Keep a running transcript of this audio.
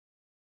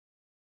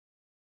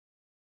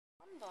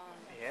bonbon.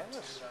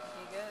 Yes.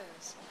 Here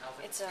goes.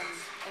 It's an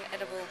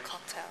edible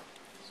cocktail.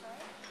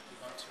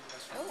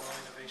 Oh.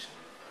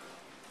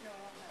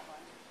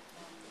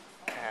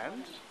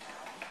 And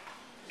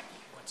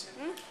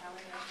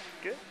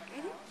good.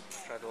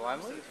 Try the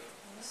lime leaf.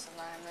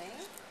 Salami.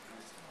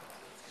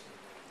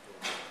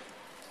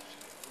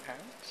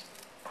 And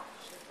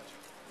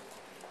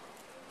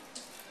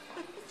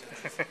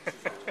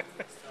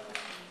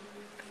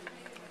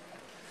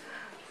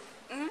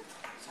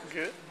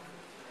good.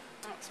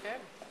 That's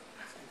good.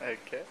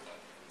 Okay.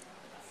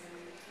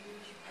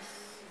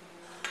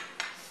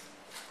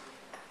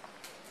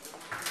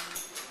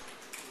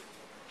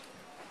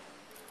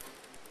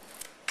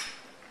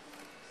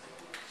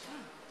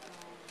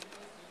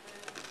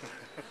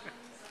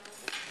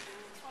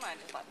 Well, I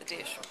just like the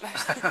dish.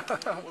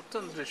 We'll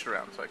turn the dish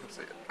around so I can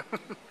see it.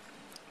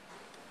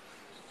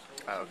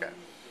 Oh, okay.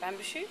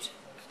 Bamboo shoot,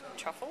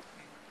 truffle,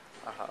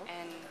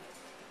 and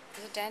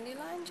is it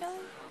dandelion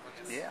jelly?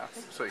 Yeah, I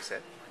think that's what he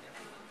said.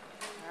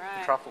 Alright.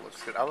 The truffle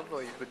looks good. I love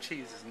the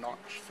cheese is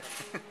notched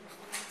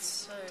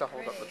So to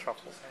hold up the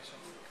truffle.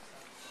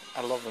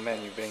 I love the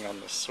menu being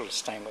on this sort of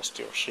stainless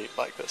steel sheet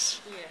like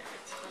this. Yeah.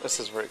 This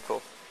is very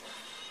cool.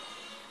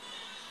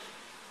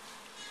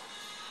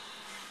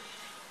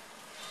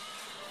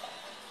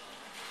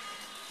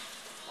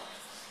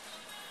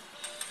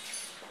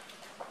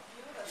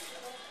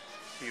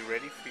 Are you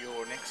ready for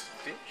your next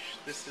dish?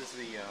 This is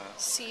the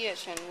Sea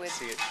urchin with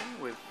sea urchin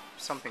with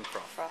something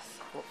froth. froth.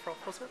 What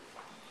froth was it?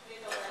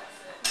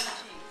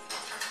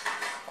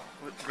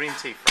 With green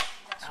tea froth.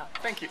 Ah,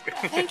 thank you.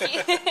 Thank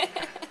you.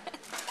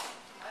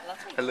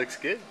 It looks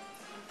good.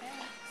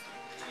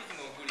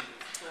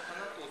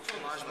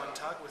 Fromage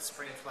Montague with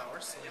spring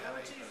flowers. So we have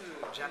a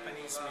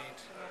Japanese-made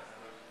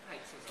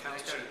cow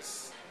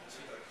cheese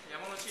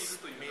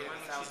made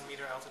at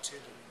 1,000-meter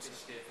altitude in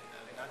the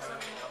Mandarin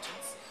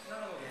mountains,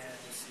 and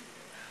it's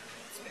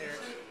paired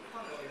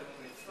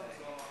with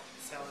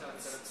salad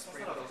that's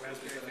sprayed with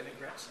raspberry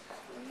vinaigrette,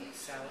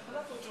 salad,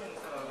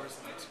 flowers,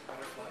 and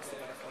butterflies. The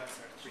butterflies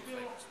are 3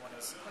 flavors. One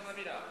is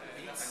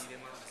beets,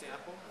 one is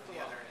apple, the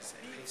other is a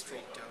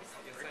pastry dough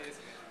brick.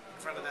 In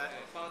front of that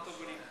is a froth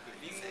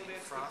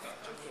of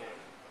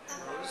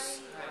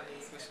rose, honey,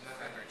 and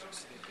cranberry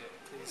juice.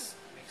 Please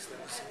mix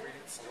those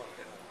ingredients a little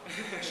bit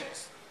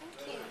delicious.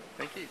 Thank you.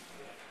 Thank you.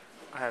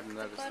 I hadn't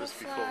noticed this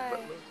before,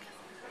 but look,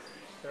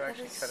 they're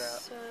actually cut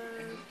out So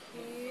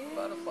cute.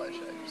 butterfly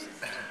shapes.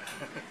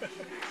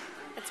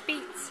 It's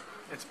beets.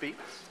 It's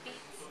beets?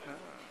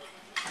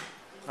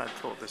 I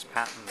thought this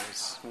pattern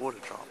was water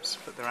drops,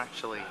 but they're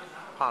actually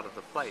part of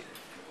the plate.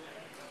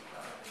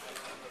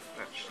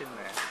 That's in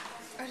there.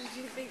 Oh, did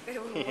you think they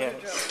were water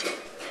Yes. drops?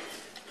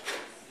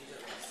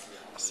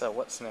 So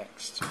what's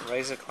next?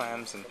 Razor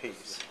clams and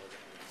peas.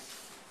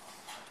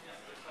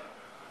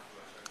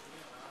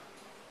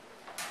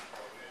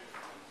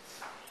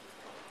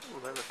 Oh,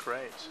 they look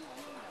great.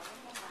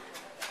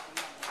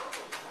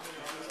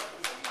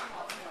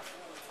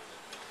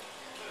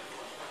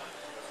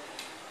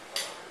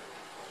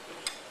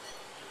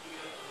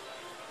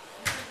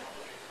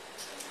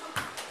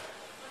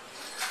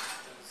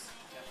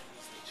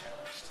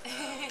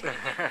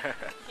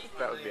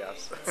 That would be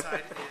us.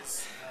 Inside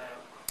is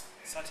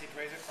sauteed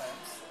razor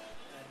clams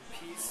and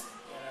peas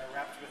that are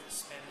wrapped with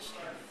Spanish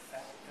ham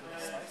fat thinly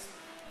sliced,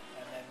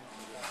 and then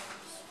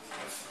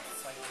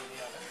slightly in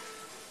the oven.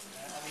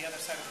 On the other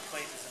side of the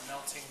plate is a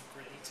melting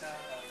granita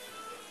of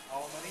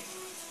alamudi.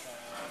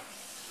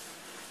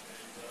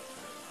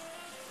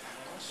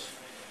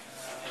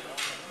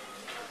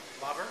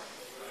 Laver.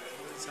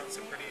 It sounds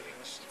so pretty in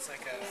English. It's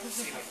like a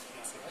seaweed,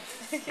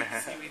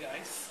 seaweed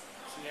ice.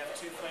 So you have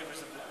 2 flavors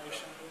of the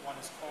ocean. One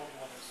is cold,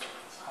 one is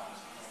hot.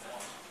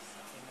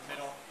 In the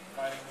middle,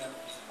 dividing them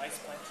is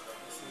ice plant.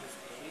 This is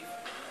a leaf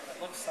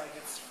that looks like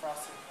it's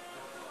frosted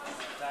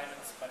with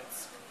diamonds, but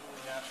it's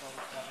completely natural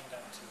with nothing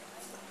done to it.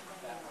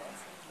 That way.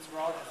 It's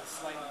raw, has a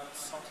slight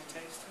salty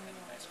taste and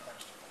a nice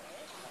crunch to it.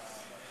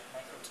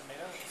 Micro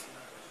tomato, some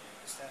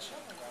pistachio,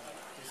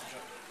 please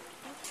enjoy.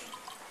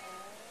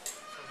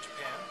 From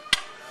Japan.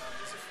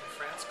 These are from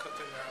France,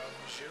 cooked in their own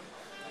jus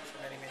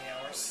for many, many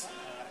hours.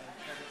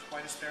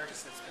 White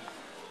asparagus that's been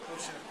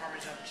poached in a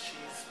Parmesan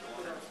cheese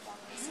water,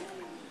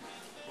 basically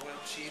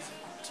boiled cheese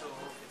until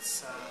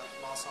it's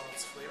lost all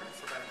its flavor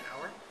for about an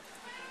hour,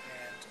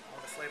 and all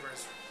the flavor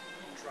is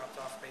dropped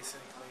off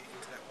basically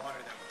into that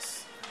water that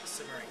was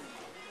simmering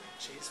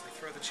cheese. We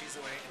throw the cheese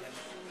away and then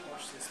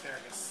poach the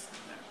asparagus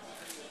in that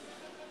water.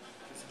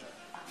 Please enjoy.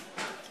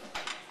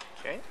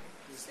 Okay.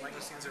 These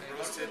langoustines are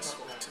roasted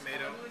with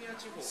tomato,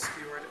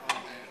 skewered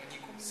on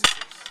the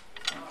scissors,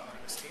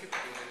 steam.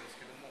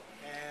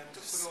 And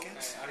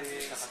skit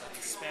is a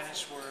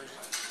Spanish word.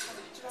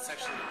 It's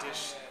actually a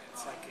dish.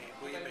 It's like a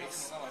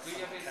bouillabaisse from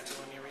the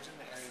Catalonia region,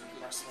 the area of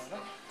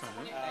Barcelona.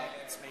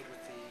 It's made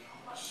with the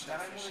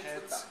shellfish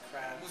heads,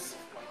 crabs,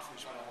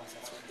 whitefish balls,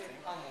 that sort of thing.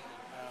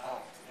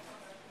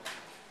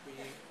 We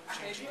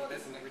change it a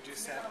bit. We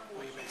reduce that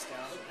bouillabaisse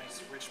down to a nice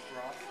rich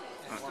broth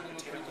and warm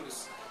potato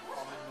mousse,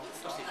 almond milk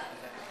froth, and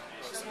then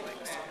roast the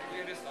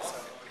langoustine. So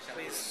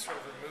please sort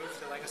of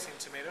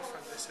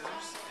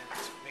scissors and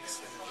mix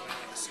and enjoy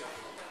like a soup.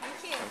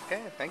 Thank you.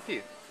 Okay, thank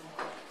you.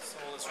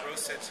 Sole is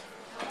roasted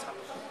on top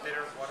of a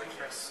bitter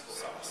watercress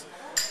sauce.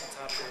 On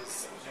top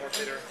is more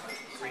bitter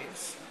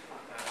greens,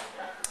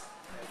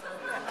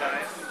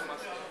 endive,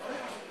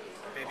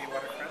 baby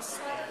watercress,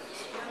 and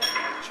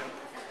artichoke.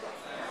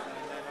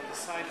 And then on the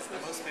side is the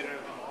most bitter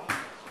of them all.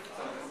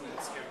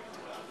 Let's go.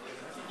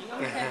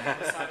 On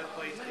the side of the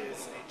plate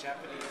is a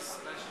Japanese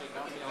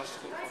mountain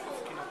vegetable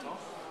called fukinoto.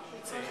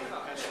 It's a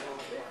vegetable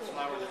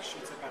flower that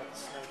shoots up out of the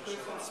snow to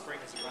show that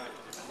spring has arrived.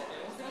 So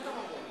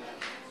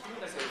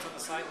it's on the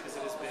side because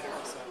it is bitter.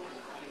 So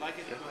if you like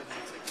it, you go ahead and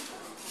mix it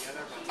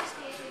together, but just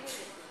taste it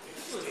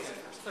first.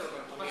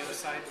 On the other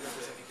side,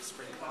 representing the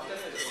spring flower,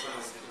 this is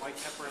white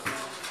pepper and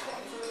lemon.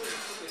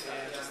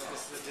 And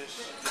this is a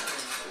dish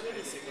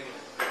basically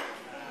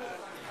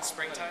in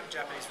springtime.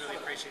 Japanese really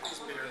appreciate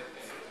these bitter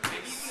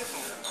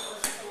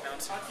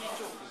mountain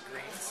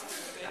greens.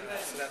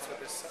 So that's what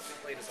this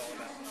plate is all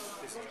about.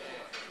 Please enjoy.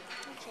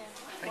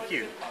 Thank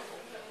you.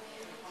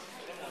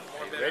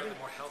 More bitter, the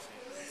more healthy.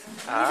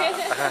 Now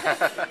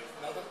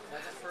the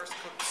first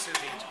cooked sous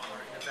vide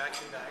in a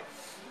vacuum bag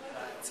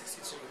at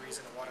 62 degrees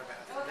in a water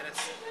bath. And then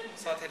it's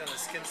sauteed on the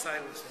skin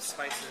side with some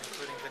spices,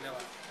 including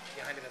vanilla.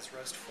 Behind it is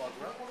roast foie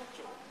gras.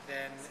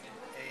 Then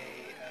a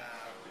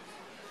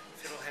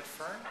fiddlehead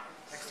fern.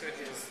 Next to it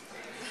is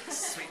a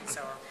sweet and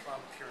sour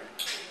plum puree.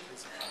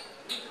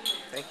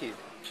 Thank you.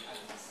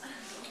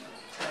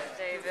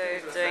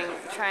 David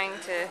trying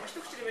to.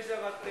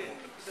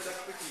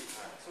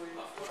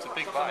 It's a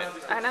big bite.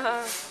 I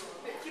know.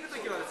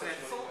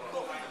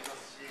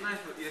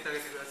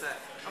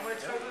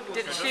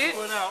 Did it shoot?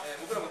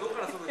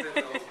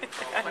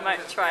 I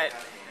might try it.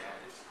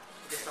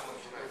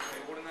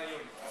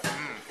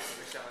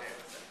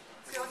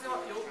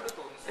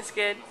 It's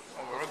good.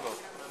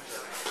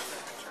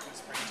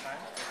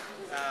 Springtime.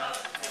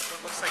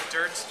 What looks like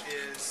dirt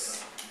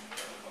is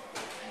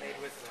made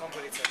with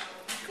tomburi. It's a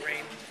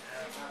grain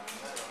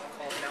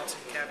called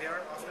mountain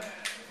caviar often.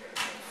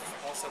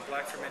 Also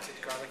black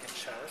fermented garlic and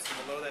cheddar. So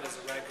below that is a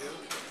ragu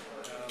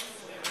of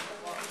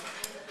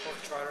pork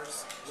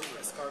trotters,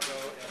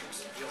 escargot, and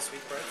veal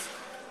sweetbreads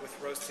with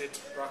roasted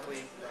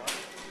broccoli raw to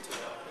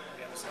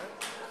the other side.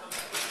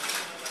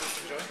 Please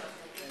enjoy.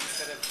 And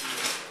instead of the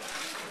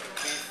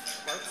beef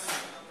parts,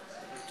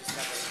 we just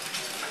have a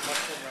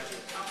mushroom ragu.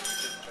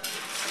 Please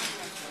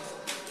enjoy.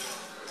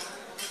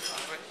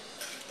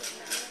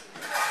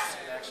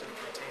 It actually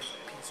contains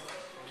a piece of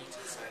meat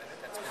inside of it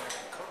that's been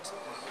cooked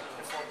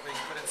before being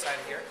put inside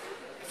of here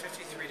at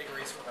 53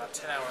 degrees for about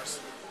 10 hours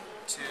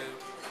to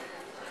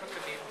cook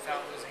the meat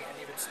without losing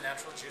any of its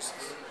natural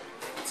juices.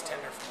 It's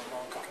tender from a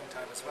long cooking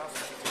time as well.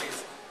 53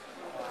 is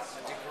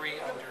a degree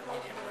under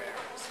medium rare,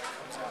 so it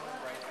comes out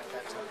right at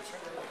that temperature.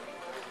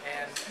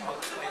 And I'll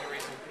explain the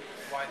reason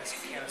why this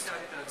canister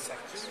in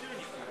seconds.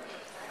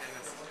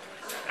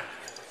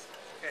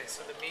 Okay,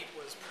 so the meat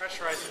was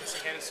pressurized in this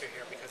canister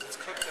here because it's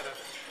cooked at a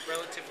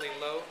relatively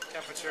low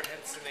temperature,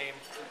 hence the name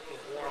the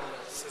warm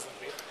sizzling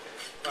meat.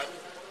 But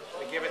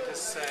we give it this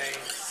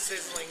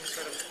sizzling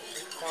sort of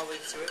quality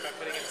to it by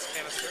putting it in this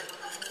canister.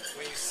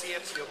 When you see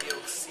it, you'll be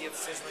able to see it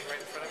sizzling right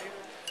in front of you.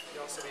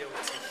 You'll also be able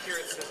to hear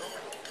it sizzle.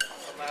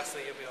 And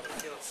lastly, you'll be able to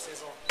feel it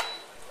sizzle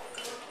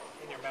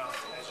in your mouth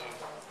as you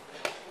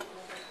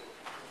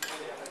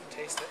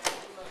taste it.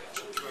 It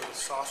should throw the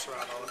sauce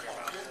around all of your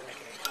mouth,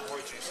 making it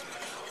more juicy.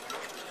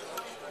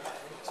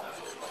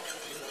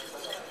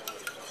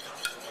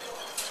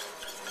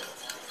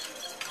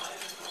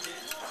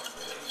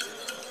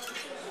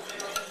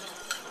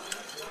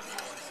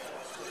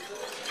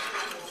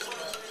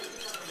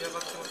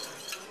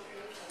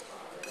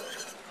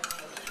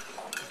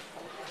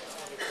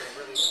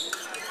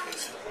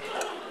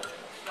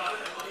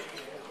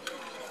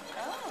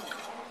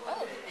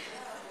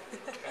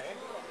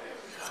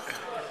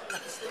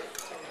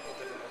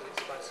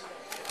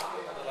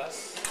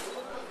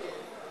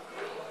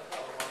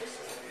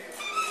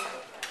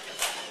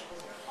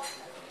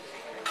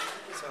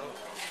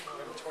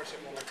 Torch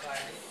it one more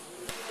time,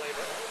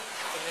 flavor.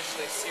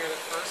 Initially sear it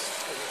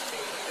first because it's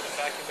being in a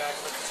vacuum bag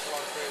for this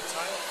long period of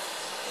time.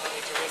 We don't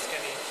need to risk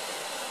any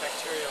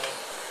bacterial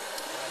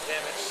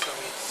damage, so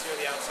we sear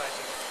the outside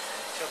to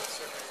kill the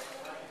surface.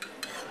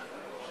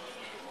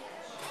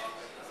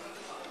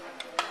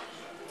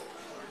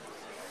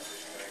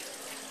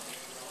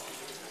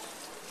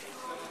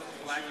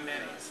 Black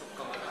mayonnaise.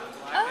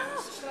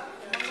 Blackened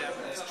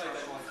Japanese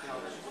truffle and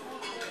powder.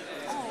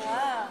 Oh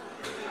wow.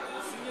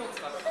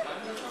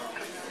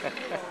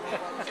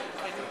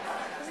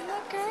 Isn't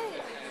that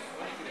great?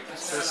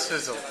 It's a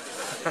sizzle.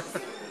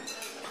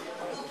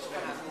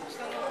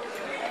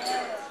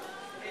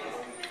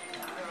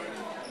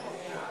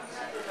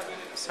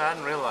 So I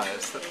hadn't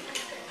realised that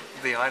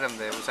the item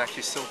there was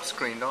actually silk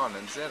screened on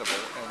instead of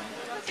it,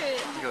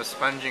 and you're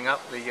sponging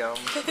up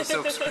the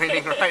silk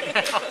screening right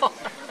now,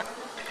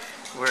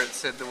 where it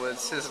said the word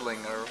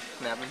sizzling are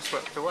now been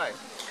swept away.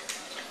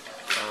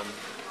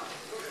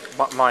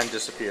 Mine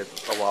disappeared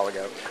a while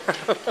ago.